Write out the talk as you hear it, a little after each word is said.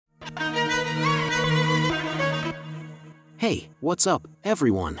Hey, what's up,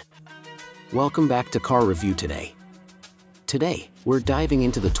 everyone? Welcome back to Car Review Today. Today, we're diving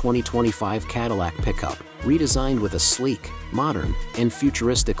into the 2025 Cadillac pickup, redesigned with a sleek, modern, and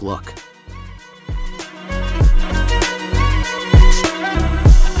futuristic look.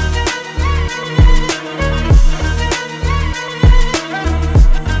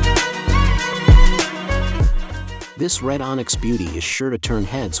 This red onyx beauty is sure to turn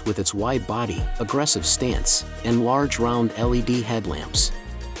heads with its wide body, aggressive stance, and large round LED headlamps.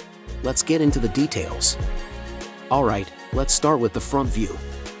 Let's get into the details. Alright, let's start with the front view.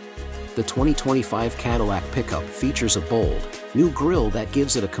 The 2025 Cadillac pickup features a bold, new grille that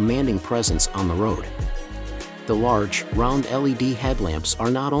gives it a commanding presence on the road. The large, round LED headlamps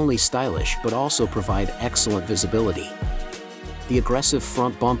are not only stylish but also provide excellent visibility. The aggressive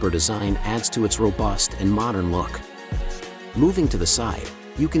front bumper design adds to its robust and modern look. Moving to the side,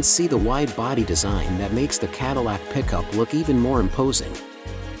 you can see the wide body design that makes the Cadillac pickup look even more imposing.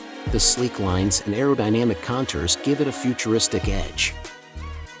 The sleek lines and aerodynamic contours give it a futuristic edge.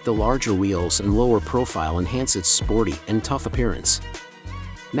 The larger wheels and lower profile enhance its sporty and tough appearance.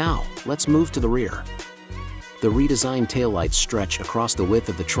 Now, let's move to the rear. The redesigned taillights stretch across the width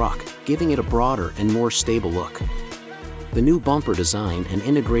of the truck, giving it a broader and more stable look. The new bumper design and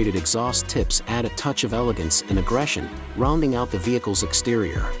integrated exhaust tips add a touch of elegance and aggression, rounding out the vehicle's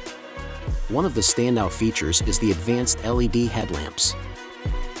exterior. One of the standout features is the advanced LED headlamps.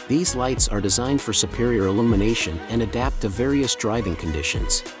 These lights are designed for superior illumination and adapt to various driving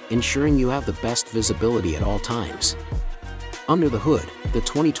conditions, ensuring you have the best visibility at all times. Under the hood, the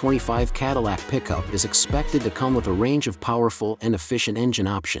 2025 Cadillac pickup is expected to come with a range of powerful and efficient engine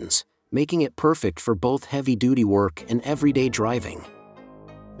options, making it perfect for both heavy-duty work and everyday driving.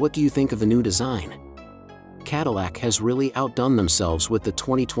 What do you think of the new design? Cadillac has really outdone themselves with the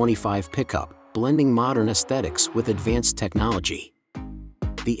 2025 pickup, blending modern aesthetics with advanced technology.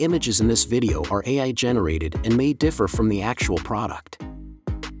 The images in this video are AI-generated and may differ from the actual product.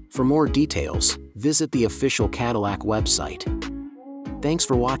 For more details, visit the official Cadillac website. Thanks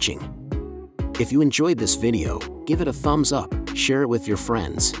for watching. If you enjoyed this video, give it a thumbs up, share it with your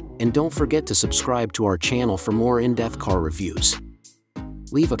friends, and don't forget to subscribe to our channel for more in-depth car reviews.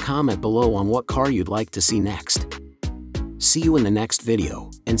 Leave a comment below on what car you'd like to see next. See you in the next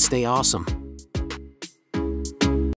video, and stay awesome.